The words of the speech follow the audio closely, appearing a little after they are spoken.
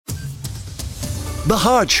The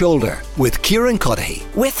Hard Shoulder with Kieran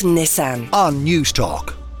with Nissan on News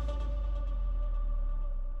Talk.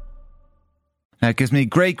 Now, it gives me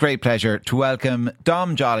great pleasure to welcome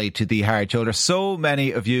Dom Joly to The Hard Shoulder. So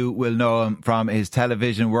many of you will know him from his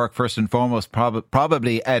television work, first and foremost,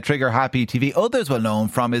 probably Trigger Happy TV. Others will know him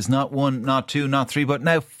from his not one, not two, not three, but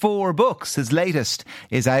now 4 books. His latest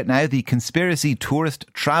is out now, The Conspiracy Tourist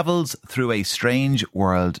Travels Through a Strange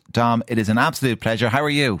World. Dom, it is an absolute pleasure. How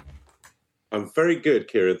are you? I'm very good,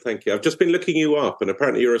 Kieran. Thank you. I've just been looking you up, and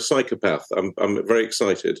apparently you're a psychopath. I'm very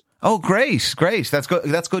excited. Oh, great. That's good.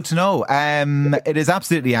 That's good to know. It is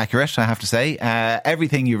absolutely accurate, I have to say.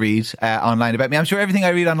 Everything you read online about me, I'm sure everything I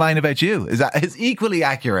read online about you is equally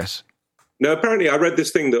accurate. No, apparently I read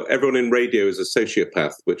this thing that everyone in radio is a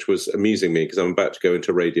sociopath, which was amusing me because I'm about to go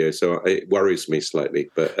into radio, so it worries me slightly.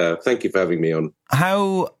 But thank you for having me on.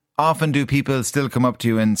 How often do people still come up to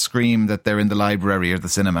you and scream that they're in the library or the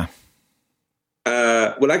cinema?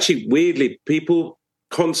 Well, actually, weirdly, people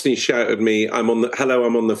constantly shout at me, I'm on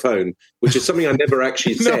the phone, which is something I never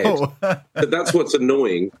actually said. No. But that's what's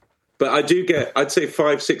annoying. But I do get, I'd say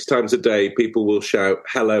 5-6 times a day, people will shout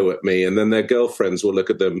hello at me, and then their girlfriends will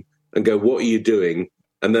look at them and go, what are you doing?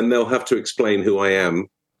 And then they'll have to explain who I am.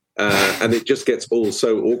 And it just gets all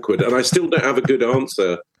so awkward. And I still don't have a good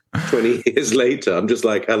answer 20 years later. I'm just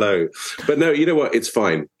like, hello. But no, you know what? It's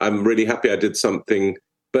fine. I'm really happy I did something.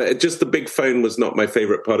 But the big phone was not my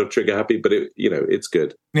favourite part of Trigger Happy, but it's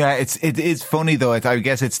good. Yeah, it is funny though. I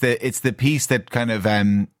guess it's the piece that kind of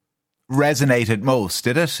resonated most.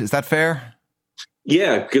 Did it? Is that fair?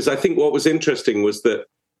 Yeah, because I think what was interesting was that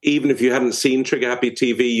even if you hadn't seen Trigger Happy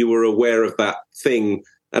TV, you were aware of that thing.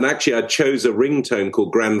 And actually, I chose a ringtone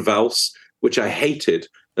called Grand Valse, which I hated.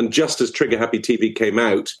 And just as Trigger Happy TV came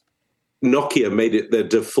out, Nokia made it their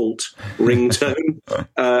default ringtone.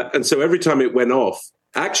 And so every time it went off,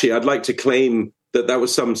 actually, I'd like to claim that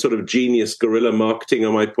was some sort of genius guerrilla marketing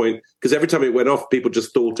on my point, because every time it went off, people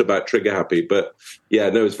just thought about Trigger Happy. But yeah,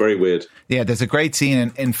 no, it's very weird. Yeah, there's a great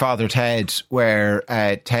scene in Father Ted where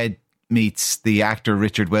Ted meets the actor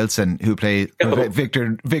Richard Wilson, who played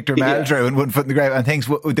Victor Meldrew in One Foot in the Grave, and thinks,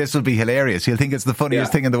 this will be hilarious. He'll think it's the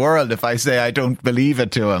funniest thing in the world if I say I don't believe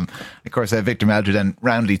it to him. Of course, Victor Meldrew then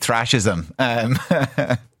roundly thrashes him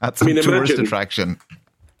at some tourist attraction.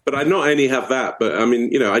 But I not only have that, but I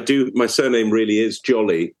mean, I do, my surname really is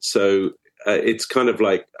Joly. So it's kind of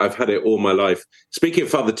like I've had it all my life. Speaking of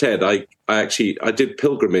Father Ted, I did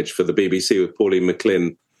Pilgrimage for the BBC with Pauline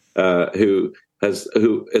McLynn, who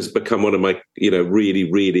has become one of my,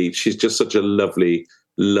 really, really, she's just such a lovely,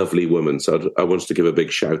 lovely woman. So I wanted to give a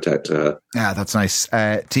big shout out to her. Yeah, that's nice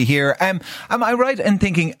to hear. Am I right in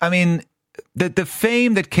thinking, I mean, the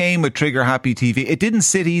fame that came with Trigger Happy TV, it didn't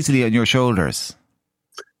sit easily on your shoulders?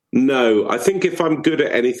 No, I think if I'm good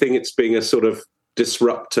at anything, it's being a sort of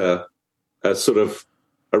disruptor, a sort of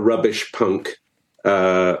a rubbish punk,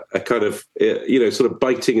 a kind of, sort of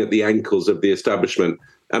biting at the ankles of the establishment.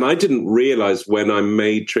 And I didn't realize when I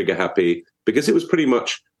made Trigger Happy, because it was pretty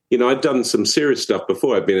much, I'd done some serious stuff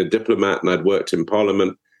before. I'd been a diplomat and I'd worked in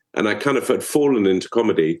Parliament, and I kind of had fallen into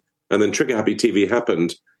comedy. And then Trigger Happy TV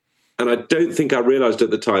happened. And I don't think I realized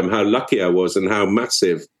at the time how lucky I was and how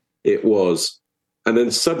massive it was. And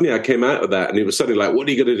then suddenly I came out of that, and it was suddenly like, what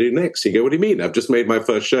are you going to do next? You go, what do you mean? I've just made my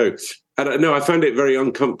first show. And I found it very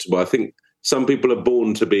uncomfortable. I think some people are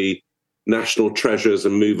born to be national treasures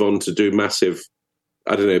and move on to do massive,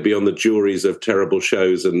 be on the juries of terrible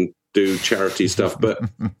shows and do charity stuff. But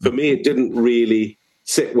for me, it didn't really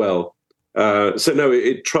sit well. So no,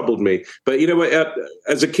 it troubled me. But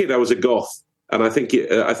as a kid, I was a goth. And I think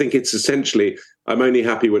it's essentially, I'm only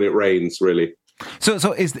happy when it rains, really.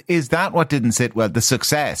 So is that what didn't sit well, the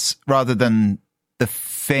success rather than the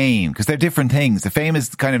fame? Because they're different things. The fame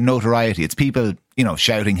is kind of notoriety. It's people,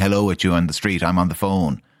 shouting hello at you on the street, I'm on the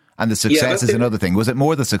phone. And the success is another thing. Was it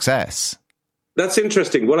more the success? That's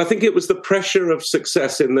interesting. Well, I think it was the pressure of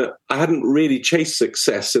success in that I hadn't really chased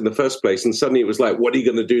success in the first place. And suddenly it was like, what are you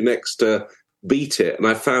going to do next to beat it? And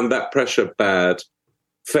I found that pressure bad.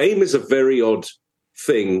 Fame is a very odd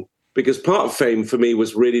thing, because part of fame for me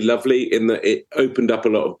was really lovely in that it opened up a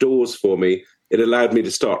lot of doors for me. It allowed me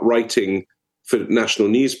to start writing for national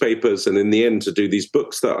newspapers and in the end to do these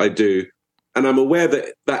books that I do. And I'm aware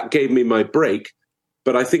that that gave me my break.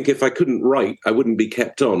 But I think if I couldn't write, I wouldn't be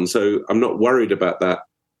kept on. So I'm not worried about that.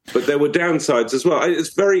 But there were downsides as well.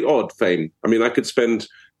 It's very odd, fame. I mean, I could spend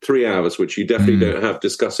 3 hours, which you definitely don't have,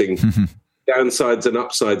 discussing downsides and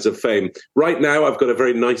upsides of fame. Right now, I've got a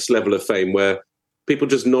very nice level of fame where people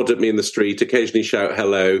just nod at me in the street, occasionally shout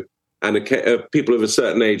hello, and people of a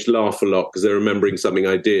certain age laugh a lot because they're remembering something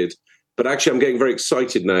I did. But actually, I'm getting very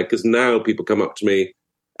excited now because now people come up to me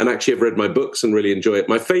and actually have read my books and really enjoy it.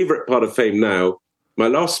 My favorite part of fame now, my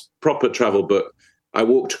last proper travel book, I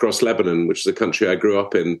walked across Lebanon, which is a country I grew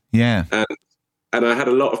up in. Yeah. And I had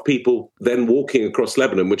a lot of people then walking across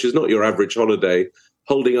Lebanon, which is not your average holiday,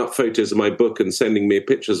 holding up photos of my book and sending me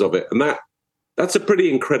pictures of it. And that's a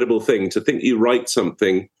pretty incredible thing to think you write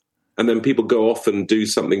something and then people go off and do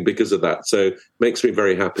something because of that. So it makes me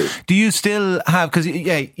very happy. Do you still have, because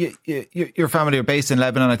your family are based in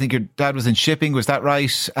Lebanon, I think your dad was in shipping, was that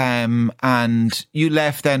right? And you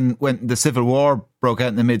left then when the Civil War broke out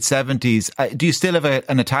in the mid-70s. Do you still have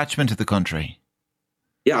an attachment to the country?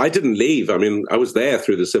 Yeah, I didn't leave. I mean, I was there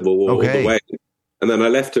through the Civil War all the way. And then I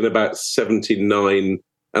left in about 79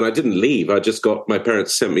 and I didn't leave. My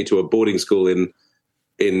parents sent me to a boarding school in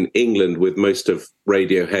England with most of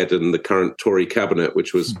Radiohead and the current Tory cabinet,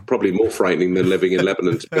 which was probably more frightening than living in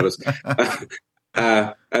Lebanon, to be honest.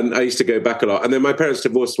 And I used to go back a lot. And then my parents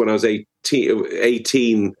divorced when I was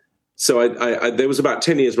 18. So I there was about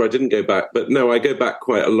 10 years where I didn't go back. But no, I go back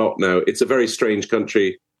quite a lot now. It's a very strange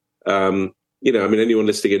country. Anyone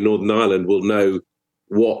listening in Northern Ireland will know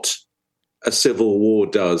what a civil war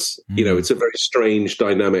does. It's a very strange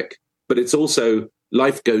dynamic, but it's also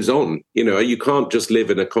life goes on. You can't just live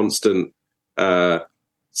in a constant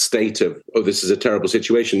state of, this is a terrible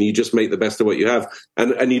situation. You just make the best of what you have.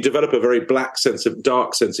 And you develop a very dark sense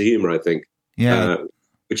of humor, I think. Yeah.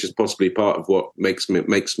 Which is possibly part of what makes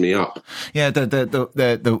me up. Yeah,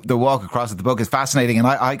 the walk across the book is fascinating, and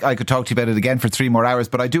I could talk to you about it again for 3 more hours,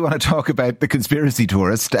 but I do want to talk about The Conspiracy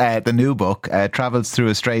Tourist, the new book, Travels Through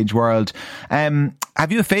a Strange World. Have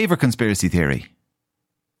you a favourite conspiracy theory?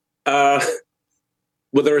 Well,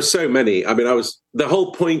 there are so many. I mean, the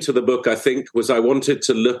whole point of the book, I think, was I wanted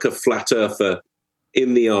to look a flat earther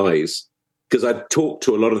in the eyes, because I'd talked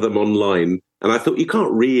to a lot of them online. And I thought, you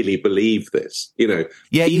can't really believe this,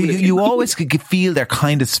 Yeah, you always feel they're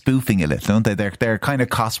kind of spoofing a little, don't they? They're kind of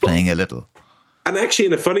cosplaying a little. And actually,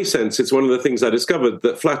 in a funny sense, it's one of the things I discovered,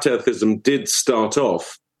 that flat earthism did start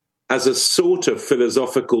off as a sort of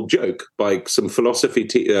philosophical joke by some philosophy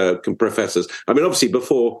professors. I mean, obviously,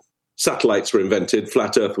 before satellites were invented,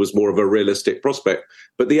 flat earth was more of a realistic prospect.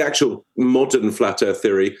 But the actual modern flat earth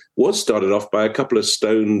theory was started off by a couple of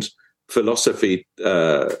stoned philosophy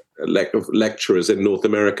lecturers in North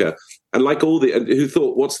America, and who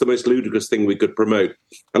thought, what's the most ludicrous thing we could promote?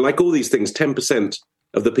 And like all these things, 10%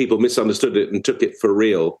 of the people misunderstood it and took it for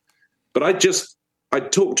real. But I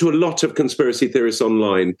talked to a lot of conspiracy theorists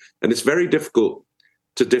online, and it's very difficult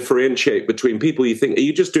to differentiate between people you think, are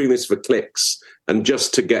you just doing this for clicks and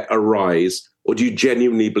just to get a rise, or do you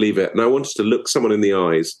genuinely believe it? And I wanted to look someone in the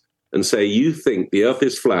eyes and say, you think the earth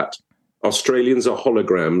is flat, Australians are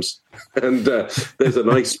holograms, and there's an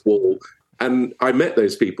ice wall. And I met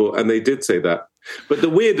those people, and they did say that. But the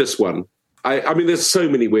weirdest one, I mean, there's so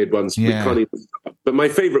many weird ones. Yeah. We can't even stop. But my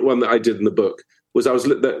favorite one that I did in the book was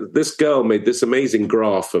this girl made this amazing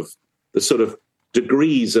graph of the sort of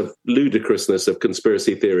degrees of ludicrousness of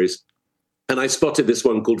conspiracy theories. And I spotted this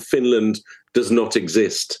one called Finland Does Not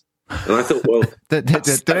Exist. And I thought, well...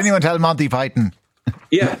 did anyone tell Monty Python?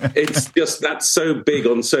 Yeah, it's just, that's so big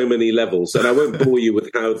on so many levels. And I won't bore you with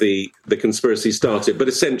how the conspiracy started, but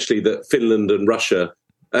essentially that Finland and Russia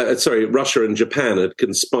and Japan had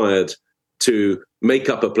conspired to make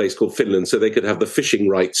up a place called Finland so they could have the fishing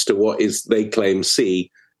rights to what is, they claim,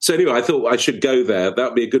 sea. So anyway, I thought I should go there. That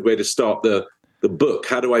would be a good way to start the book.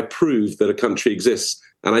 How do I prove that a country exists?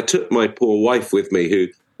 And I took my poor wife with me, who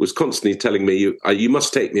was constantly telling me, you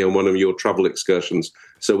must take me on one of your travel excursions.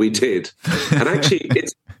 So we did. And actually,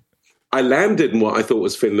 I landed in what I thought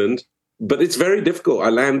was Finland, but it's very difficult. I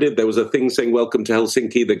landed, there was a thing saying, welcome to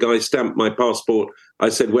Helsinki. The guy stamped my passport. I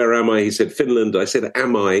said, where am I? He said, Finland. I said,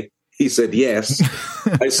 am I? He said, yes.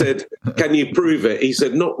 I said, can you prove it? He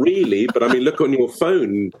said, not really, but I mean, look on your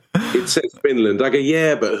phone. It says Finland. I go,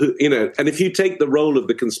 yeah, but who, and if you take the role of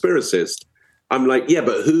the conspiracist, I'm like, yeah,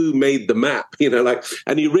 but who made the map?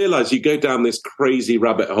 And you realize you go down this crazy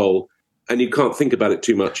rabbit hole and you can't think about it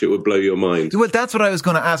too much. It would blow your mind. Well, that's what I was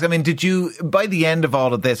going to ask. I mean, did you, by the end of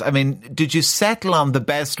all of this, did you settle on the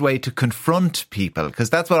best way to confront people? Because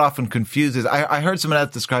that's what often confuses. I heard someone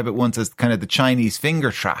else describe it once as kind of the Chinese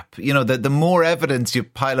finger trap. The more evidence you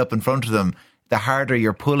pile up in front of them, the harder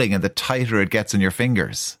you're pulling and the tighter it gets on your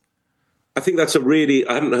fingers. I think that's I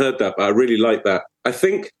hadn't heard that, but I really like that. I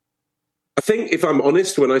think if I'm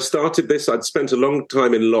honest, when I started this, I'd spent a long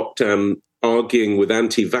time in lockdown arguing with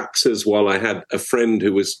anti-vaxxers while I had a friend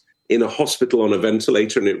who was in a hospital on a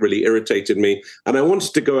ventilator, and it really irritated me. And I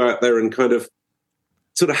wanted to go out there and kind of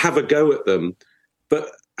sort of have a go at them. But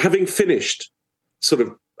having finished sort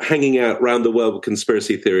of hanging out around the world with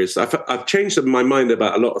conspiracy theories, I've changed my mind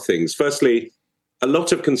about a lot of things. Firstly, a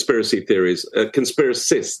lot of conspiracy theories,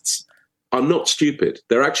 conspiracists are not stupid.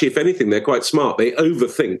 They're actually, if anything, they're quite smart. They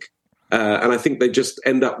overthink. And I think they just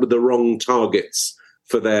end up with the wrong targets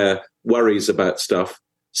for their worries about stuff.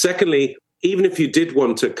 Secondly, even if you did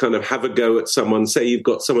want to kind of have a go at someone, say you've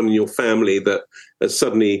got someone in your family that has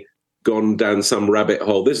suddenly gone down some rabbit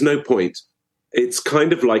hole, there's no point. It's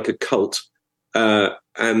kind of like a cult.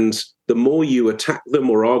 And the more you attack them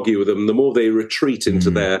or argue with them, the more they retreat into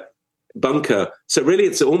their bunker. So really,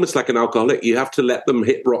 it's almost like an alcoholic. You have to let them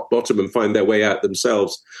hit rock bottom and find their way out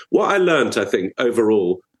themselves. What I learned, I think,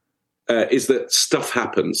 overall, is that stuff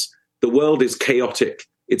happens. The world is chaotic.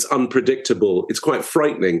 It's unpredictable. It's quite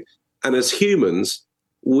frightening. And as humans,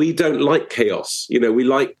 we don't like chaos. You know, we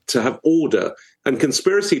like to have order. And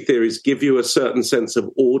conspiracy theories give you a certain sense of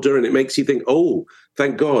order, and it makes you think, oh,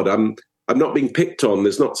 thank God, I'm not being picked on.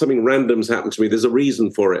 There's not something random's happened to me. There's a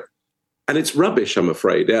reason for it. And it's rubbish, I'm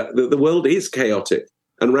afraid. The world is chaotic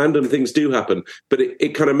and random things do happen, but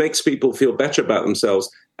it kind of makes people feel better about themselves.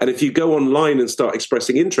 And if you go online and start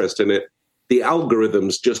expressing interest in it, the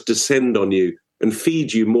algorithms just descend on you and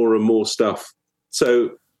feed you more and more stuff.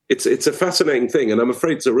 So it's a fascinating thing, and I'm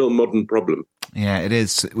afraid it's a real modern problem. Yeah, it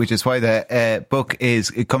is, which is why the book is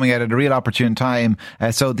coming out at a real opportune time.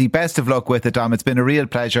 So the best of luck with it, Dom. It's been a real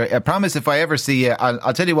pleasure. I promise if I ever see you,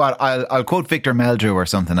 I'll tell you what, I'll quote Victor Meldrew or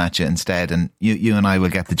something at you instead, and you and I will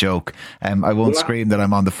get the joke. I won't scream that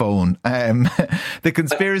I'm on the phone. The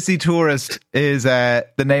Conspiracy Tourist is the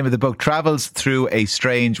name of the book. Travels through a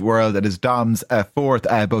strange world. It is Dom's fourth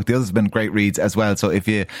book. The others have been great reads as well. So if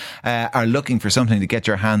you are looking for something to get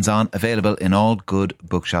your hands on, available in all good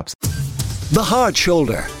bookshops. The Hard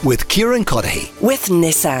Shoulder with Kieran Cuddihy. With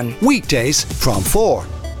Nissan. Weekdays from 4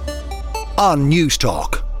 on News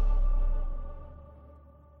Talk.